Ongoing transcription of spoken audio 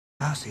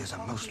Darcy is a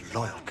most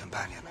loyal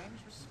companion.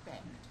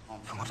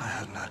 From what I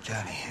heard in our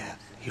journey here,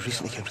 he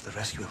recently came to the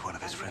rescue of one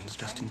of his friends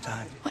just in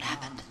time. What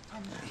happened?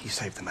 He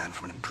saved the man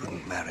from an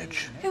imprudent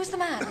marriage. Who was the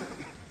man?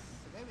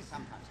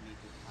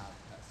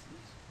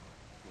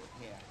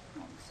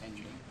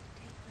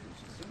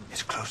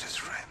 His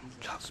closest friend,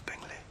 Charles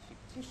Bingley.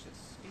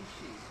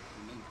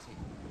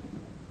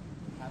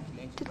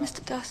 Did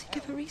Mr. Darcy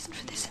give a reason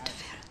for this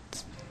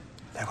interference?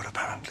 There were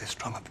apparently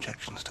strong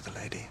objections to the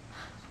lady.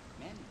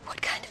 What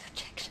kind of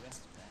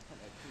objections?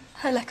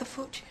 Her lack of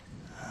fortune?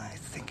 I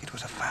think it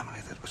was a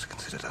family that was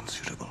considered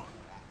unsuitable.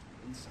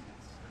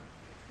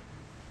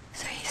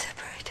 So he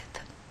separated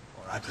them?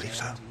 I believe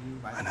so.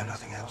 I know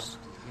nothing else.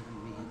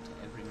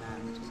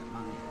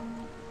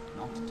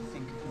 Not to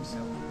think of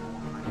himself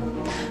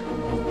more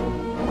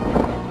highly.